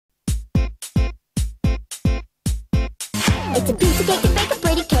It's a piece of cake to bake a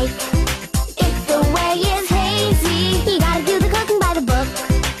pretty cake. If the way is hazy, you gotta do the cooking by the book.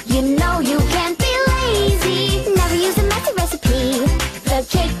 You know you can't be lazy. Never use a messy recipe. The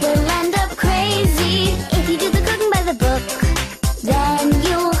cake will end up crazy. If you do the cooking by the book, then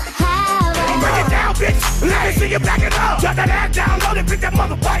you'll have a... Bring it down, bitch. Let me see you back it up. Shut that ass down, load it, pick that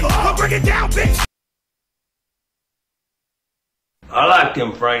motherfucker up. Bring it down, bitch. I like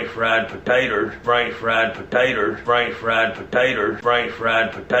them French fried potatoes, French fried potatoes, French fried potatoes, French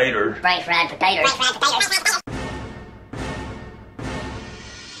fried potatoes, French fried potatoes,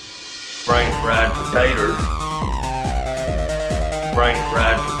 French fried potatoes, French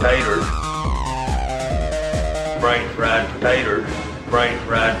fried potatoes, French fried potatoes, French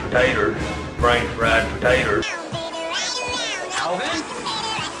fried potatoes, French fried potatoes. Alvin,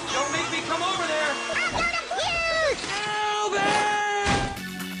 don't make me come over there.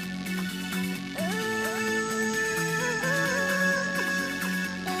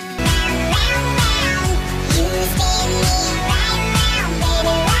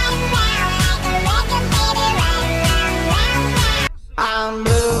 I'm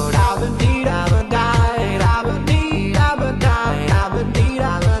blue, I've been deed, I've been died, I've been deed, I've been died, I've been deed,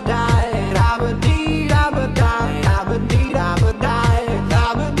 I've been died, I've been deed, I've been died, I've been deed, I've been died,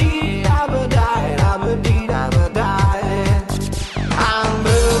 I've been deed, I've been died, I've been deed, I've been died. I'm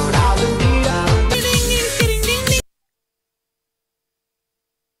blue, I've been deed, I've been died.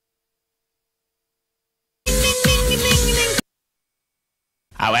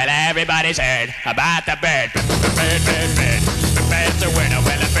 Oh, well, everybody's heard about the bird. Bird, bird, bird. The bird's a winner.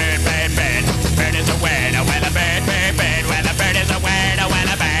 Well, a bird, bird, bird. Bird is a winner. Well, a bird, bird, bird. Well, a bird is a winner.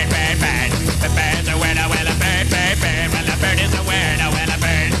 Well, a bird, bird, bird. The bird's a winner. Well, a bird, bird, bird. Well, a bird is a winner. Well, a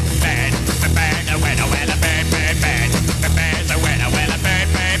bird, bird. The bird's a winner. Well, a bird, bird, bird. The bird's a winner. Well, a bird,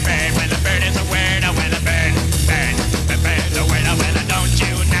 bird, bird. Well, a bird is a winner. Well, a bird, bird. The bird's a winner. Well, don't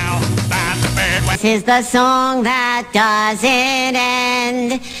you know about the bird? This is the song that doesn't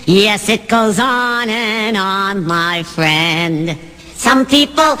end. Yes, it goes on and on, my friend. Some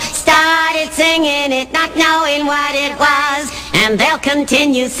people started singing it, not knowing what it was, and they'll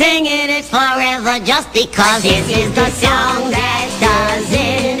continue singing it forever just because. This is the song that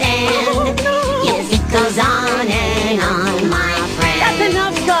doesn't end. Yes, it goes on and on, my friend. That's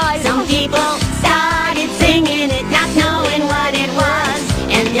enough, guys. Some people started singing it, not knowing what it was,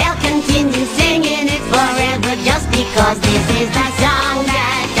 and they'll continue singing it forever just because. This is the song that